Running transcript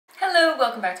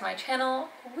welcome back to my channel.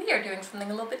 We are doing something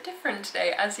a little bit different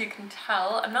today. As you can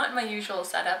tell, I'm not in my usual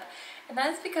setup, and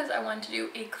that is because I wanted to do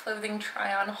a clothing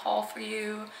try-on haul for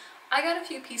you. I got a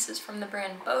few pieces from the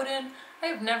brand Boden. I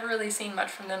have never really seen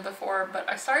much from them before, but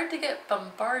I started to get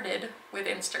bombarded with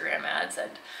Instagram ads,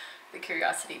 and the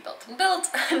curiosity built and built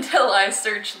until I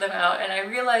searched them out, and I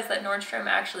realized that Nordstrom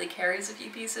actually carries a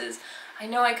few pieces. I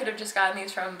know I could have just gotten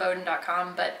these from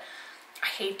Boden.com, but I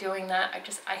hate doing that.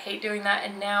 I hate doing that,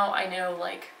 and now I know,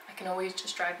 like, I can always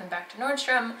just drive them back to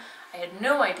Nordstrom. I had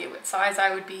no idea what size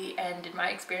I would be, and in my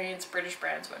experience, British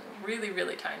brands went really,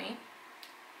 really tiny.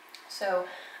 So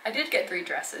I did get 3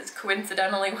 dresses.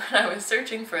 Coincidentally, when I was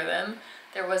searching for them,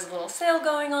 there was a little sale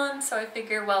going on, so I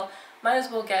figured, well, might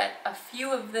as well get a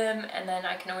few of them, and then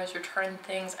I can always return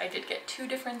things. I did get 2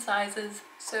 different sizes,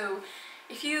 so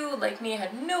if you, like me,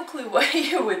 had no clue what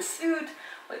you would suit,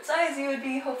 what size you would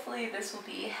be, hopefully this will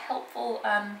be helpful.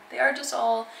 They are just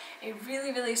all a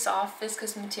really, really soft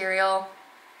viscose material.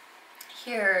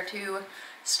 Here to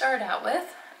start out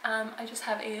with, I just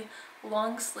have a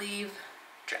long sleeve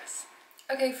dress.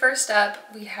 Okay, first up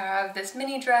we have this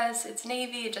mini dress. It's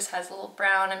navy, it just has a little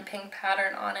brown and pink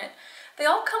pattern on it. They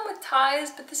all come with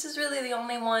ties, but this is really the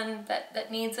only one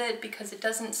that needs it because it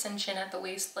doesn't cinch in at the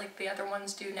waist like the other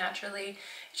ones do naturally.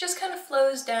 It just kind of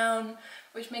flows down,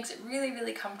 which makes it really,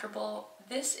 really comfortable.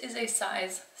 This is a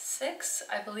size 6.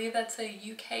 I believe that's a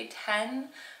UK 10,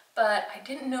 but I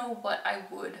didn't know what I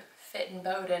would fit in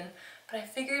Boden. But I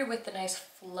figured with the nice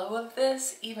flow of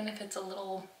this, even if it's a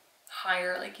little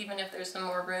higher, like even if there's some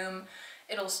more room,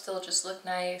 it'll still just look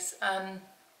nice.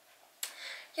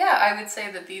 Yeah, I would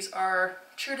say that these are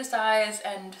true to size,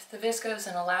 and the viscose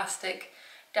and elastic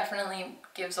definitely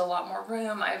gives a lot more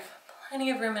room. I have plenty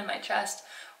of room in my chest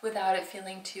without it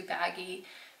feeling too baggy.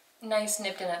 Nice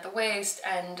nipped in at the waist,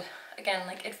 and again,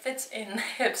 like, it fits in the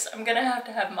hips. I'm gonna have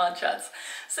to have mod shots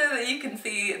so that you can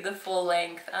see the full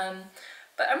length.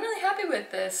 But I'm really happy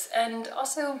with this, and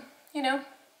also, you know,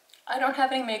 I don't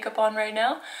have any makeup on right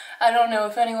now. I don't know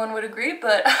if anyone would agree,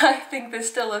 but I think this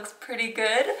still looks pretty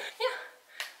good. Yeah.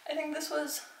 I think this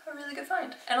was a really good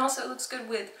find. And also it looks good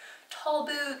with tall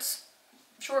boots,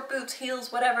 short boots,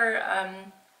 heels, whatever.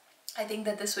 I think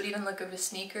that this would even look good with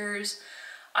sneakers.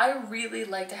 I really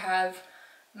like to have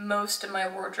most of my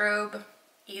wardrobe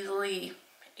easily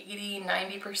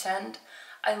 80–90%.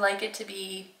 I like it to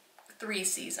be 3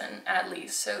 season at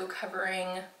least, so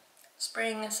covering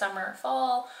spring, summer,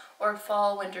 fall, or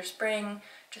fall, winter, spring,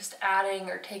 just adding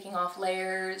or taking off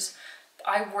layers.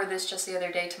 I wore this just the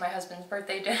other day to my husband's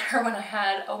birthday dinner when I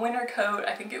had a winter coat.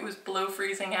 I think it was below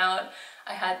freezing out.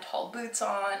 I had tall boots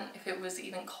on if it was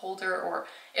even colder, or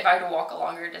if I had to walk a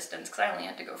longer distance, because I only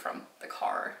had to go from the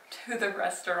car to the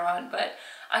restaurant, but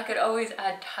I could always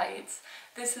add tights.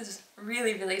 This is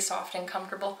really, really soft and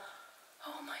comfortable.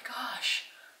 Oh my gosh.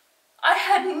 I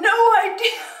had no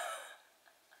idea.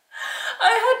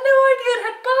 I had no idea it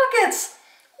had pockets.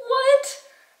 What?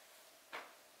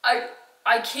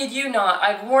 I kid you not,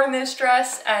 I've worn this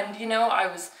dress, and you know, I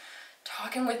was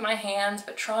talking with my hands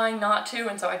but trying not to,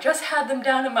 and so I just had them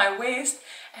down at my waist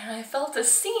and I felt a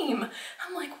seam.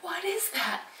 I'm like, what is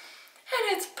that?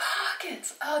 And it's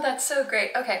pockets. Oh, that's so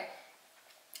great. Okay,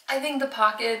 I think the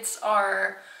pockets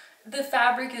are, the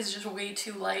fabric is just way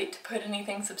too light to put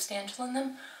anything substantial in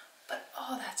them, but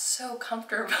oh, that's so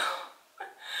comfortable.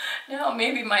 Now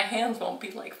maybe my hands won't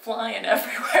be like flying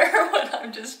everywhere when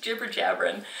I'm just jibber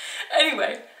jabbering.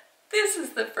 Anyway, this is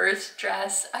the first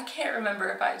dress. I can't remember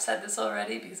if I've said this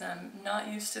already because I'm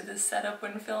not used to this setup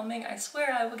when filming. I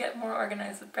swear I will get more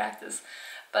organized with practice.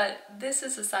 But this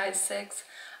is a size 6.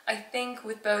 I think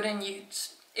with Boden,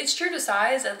 it's true to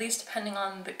size, at least depending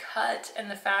on the cut and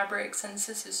the fabric. Since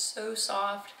this is so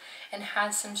soft and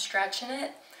has some stretch in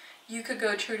it, you could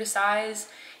go true to size.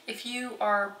 If you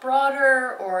are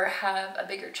broader or have a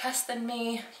bigger chest than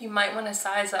me, you might want to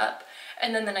size up.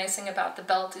 And then the nice thing about the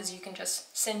belt is you can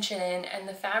just cinch it in, and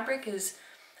the fabric is,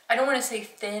 I don't want to say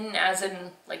thin as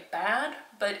in like bad,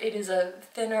 but it is a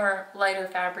thinner, lighter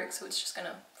fabric, so it's just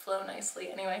gonna flow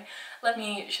nicely. Anyway, let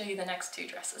me show you the next 2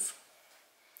 dresses.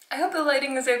 I hope the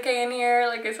lighting is okay in here.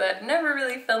 Like I said, never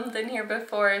really filmed in here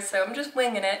before, so I'm just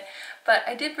winging it. But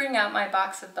I did bring out my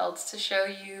box of belts to show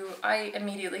you. I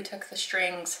immediately took the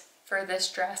strings for this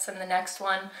dress and the next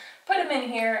one, put them in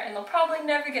here, and they'll probably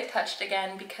never get touched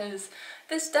again because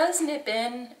this does nip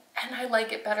in, and I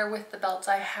like it better with the belts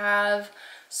I have.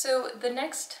 So the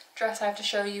next dress I have to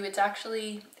show you, it's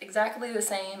actually exactly the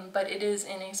same, but it is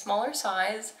in a smaller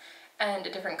size and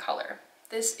a different color.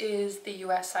 This is the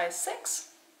US size 6.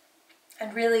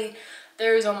 And really,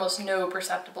 there is almost no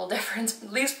perceptible difference,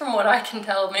 at least from what I can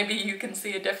tell. Maybe you can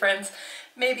see a difference.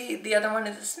 Maybe the other one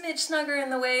is a smidge snugger in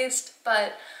the waist,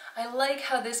 but I like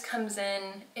how this comes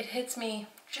in. It hits me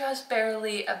just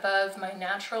barely above my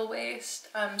natural waist,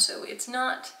 so it's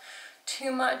not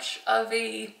too much of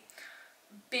a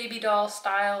baby doll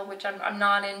style, which I'm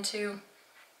not into,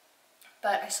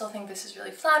 but I still think this is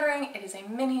really flattering. It is a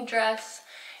mini dress.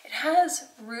 It has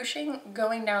ruching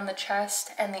going down the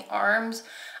chest and the arms.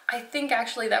 I think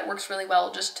actually that works really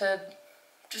well just to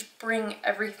bring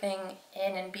everything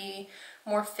in and be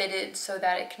more fitted so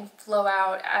that it can flow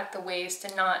out at the waist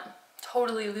and not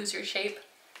totally lose your shape.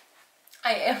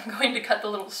 I am going to cut the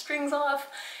little strings off,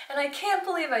 and I can't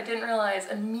believe I didn't realize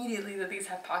immediately that these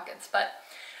have pockets, but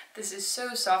this is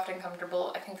so soft and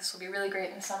comfortable. I think this will be really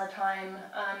great in the summertime.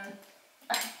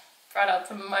 I brought out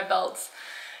some of my belts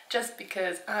just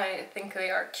because I think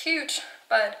they are cute,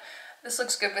 but this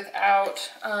looks good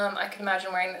without. I can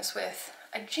imagine wearing this with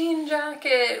a jean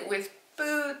jacket, with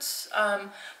boots,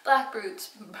 black boots,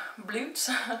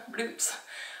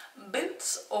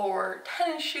 or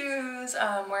tennis shoes,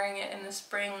 wearing it in the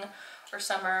spring or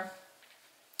summer.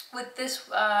 With this,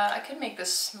 I could make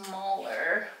this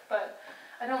smaller, but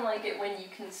I don't like it when you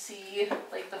can see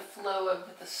like the flow of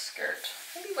the skirt.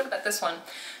 Maybe what about this one?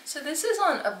 So this is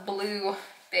on a blue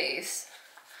base.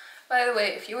 By the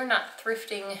way, if you are not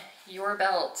thrifting your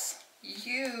belts,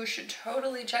 you should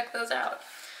totally check those out,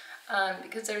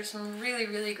 because there's some really,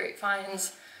 really great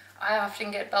finds. I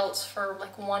often get belts for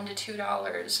like $1 to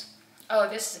 $2. Oh,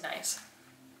 this is nice.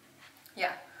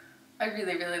 Yeah, I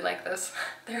really, really like this.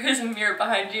 There is a mirror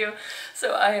behind you,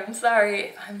 so I am sorry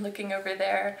if I'm looking over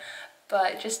there,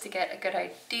 but just to get a good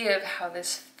idea of how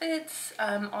this fits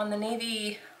on the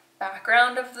navy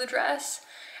background of the dress,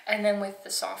 and then with the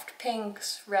soft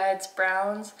pinks, reds,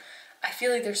 browns, I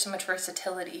feel like there's so much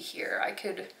versatility here. I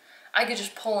could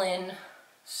just pull in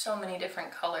so many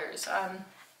different colors.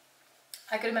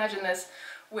 I could imagine this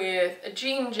with a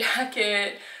jean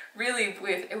jacket, really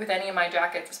with any of my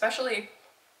jackets, especially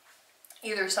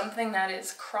either something that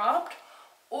is cropped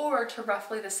or to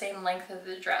roughly the same length of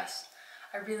the dress.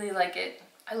 I really like it.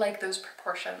 I like those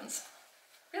proportions.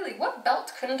 Really, what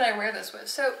belt couldn't I wear this with?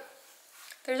 So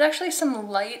there's actually some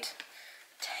light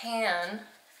tan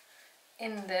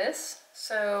in this,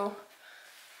 so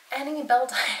any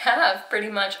belt I have pretty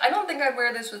much. I don't think I'd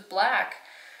wear this with black,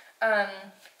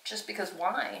 just because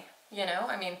why, you know?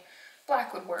 I mean,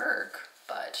 black would work,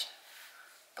 but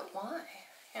why,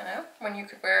 you know, when you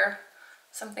could wear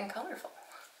something colorful.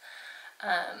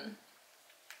 I'd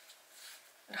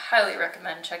highly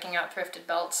recommend checking out thrifted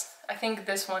belts. I think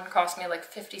this one cost me like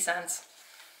 50 cents.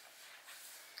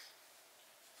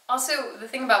 Also, the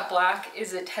thing about black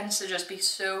is it tends to just be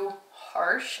so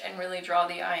harsh and really draw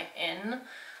the eye in,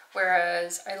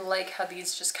 whereas I like how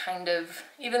these just kind of,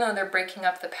 even though they're breaking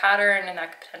up the pattern and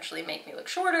that could potentially make me look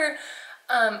shorter,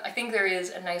 I think there is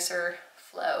a nicer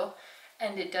flow,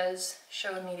 and it does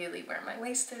show immediately where my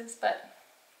waist is. But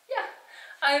yeah,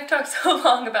 I've talked so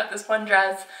long about this one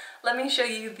dress. Let me show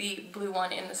you the blue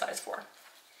one in the size 4.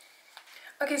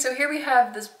 Okay, so here we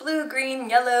have this blue, green,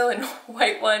 yellow, and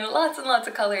white one, lots and lots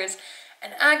of colors,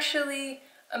 and actually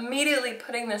immediately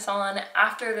putting this on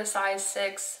after the size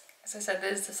 6, as I said,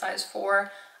 this is the size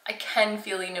 4, I can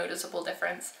feel a noticeable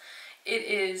difference. It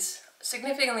is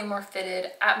significantly more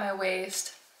fitted at my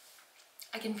waist.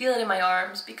 I can feel it in my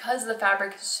arms. Because the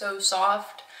fabric is so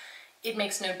soft, it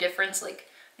makes no difference, like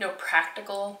no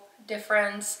practical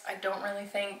difference. I don't really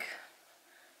think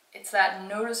it's that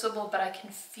noticeable, but I can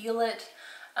feel it.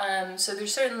 So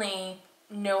there's certainly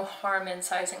no harm in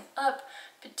sizing up,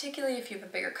 particularly if you have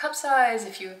a bigger cup size,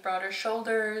 if you have broader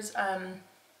shoulders.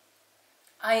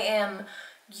 I am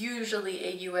usually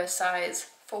a US size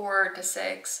 4 to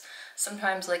 6,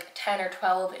 sometimes like 10 or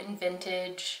 12 in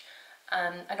vintage.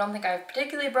 I don't think I have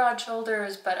particularly broad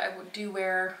shoulders, but I do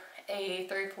wear a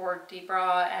 34D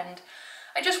bra, and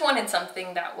I just wanted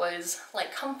something that was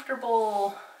like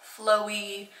comfortable,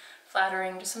 flowy,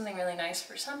 flattering, just something really nice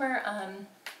for summer.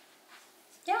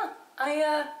 Yeah,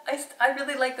 I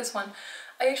really like this one.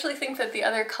 I actually think that the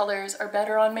other colors are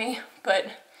better on me, but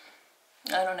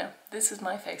I don't know. This is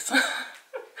my face.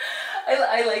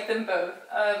 I like them both.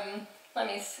 Let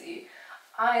me see.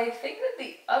 I think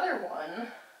the other one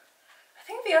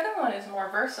is more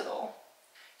versatile.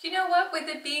 You know what? With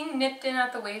it being nipped in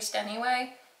at the waist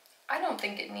anyway, I don't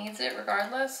think it needs it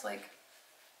regardless.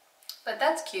 But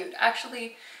that's cute.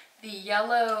 Actually, the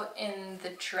yellow in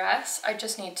the dress, I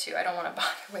just need to, I don't want to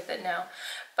bother with it now,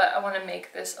 but I want to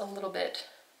make this a little bit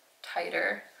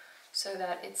tighter so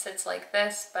that it sits like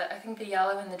this. But I think the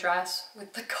yellow in the dress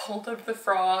with the gold of the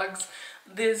frogs,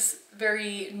 this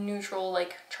very neutral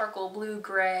like charcoal blue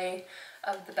gray,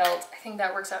 of the belt. I think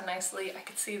that works out nicely. I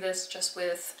could see this just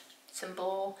with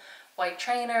simple white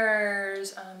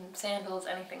trainers, sandals,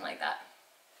 anything like that.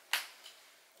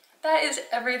 That is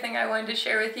everything I wanted to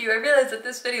share with you. I realize that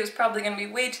this video is probably going to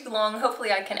be way too long.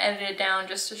 Hopefully I can edit it down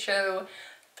just to show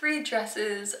 3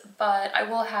 dresses, but I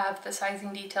will have the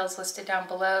sizing details listed down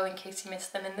below in case you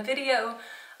missed them in the video.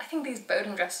 I think these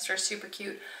Boden dresses are super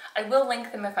cute. I will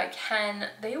link them if I can.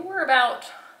 They were about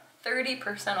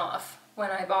 30% off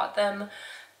when I bought them.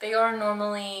 They are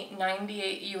normally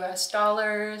 $98 US,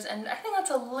 and I think that's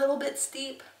a little bit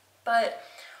steep, but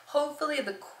hopefully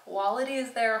the quality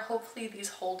is there. Hopefully these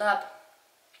hold up.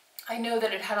 I know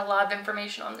that it had a lot of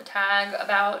information on the tag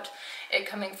about it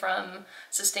coming from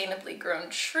sustainably grown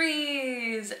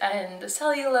trees and the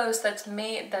cellulose that's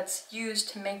used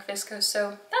to make viscose,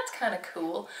 so that's kind of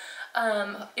cool.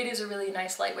 It is a really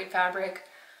nice lightweight fabric.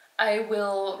 I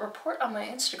will report on my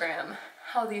Instagram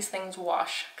how these things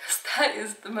wash, because that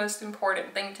is the most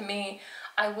important thing to me.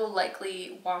 I will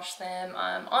likely wash them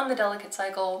on the delicate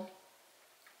cycle,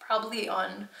 probably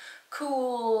on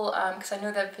cool, because I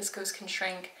know that viscose can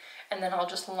shrink, and then I'll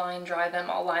just line dry them.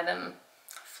 I'll lie them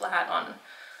flat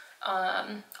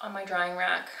on my drying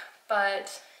rack.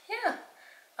 But yeah,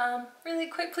 really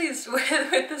quite pleased with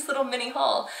this little mini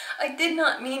haul. I did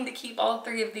not mean to keep all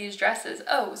 3 of these dresses.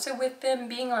 Oh, so with them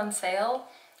being on sale,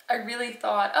 I really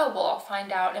thought, oh, well, I'll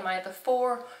find out, am I the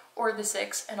 4 or the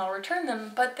 6, and I'll return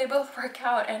them, but they both work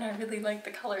out, and I really like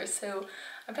the colors, so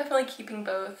I'm definitely keeping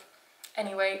both.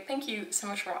 Anyway, thank you so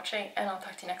much for watching, and I'll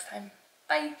talk to you next time.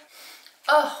 Bye!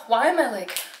 Oh, why am I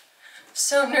like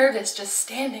so nervous just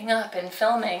standing up and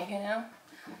filming, you know?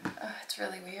 Oh, it's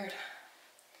really weird.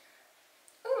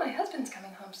 Oh, my husband's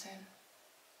coming home soon.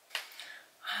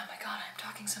 Oh my god, I'm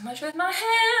talking so much with my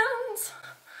hands!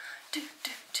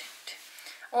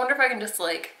 I wonder if I can just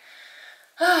like,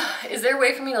 is there a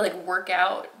way for me to like work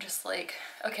out? Just like,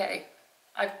 okay,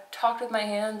 I've talked with my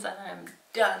hands and I'm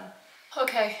done.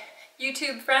 Okay,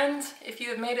 YouTube friends, if you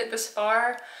have made it this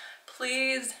far,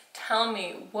 please tell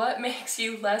me what makes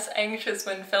you less anxious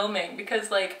when filming,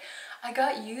 because like I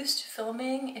got used to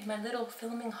filming in my little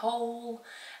filming hole,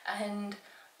 and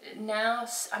now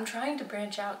I'm trying to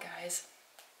branch out, guys.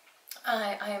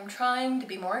 I am trying to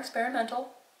be more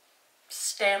experimental,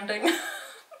 standing.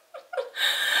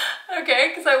 Okay,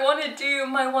 because I want to do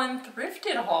my one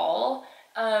thrifted haul,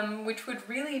 which would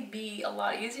really be a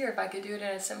lot easier if I could do it in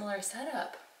a similar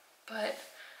setup, but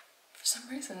for some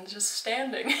reason just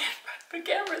standing in front of the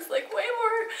camera is like way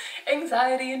more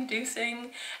anxiety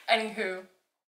inducing. Anywho.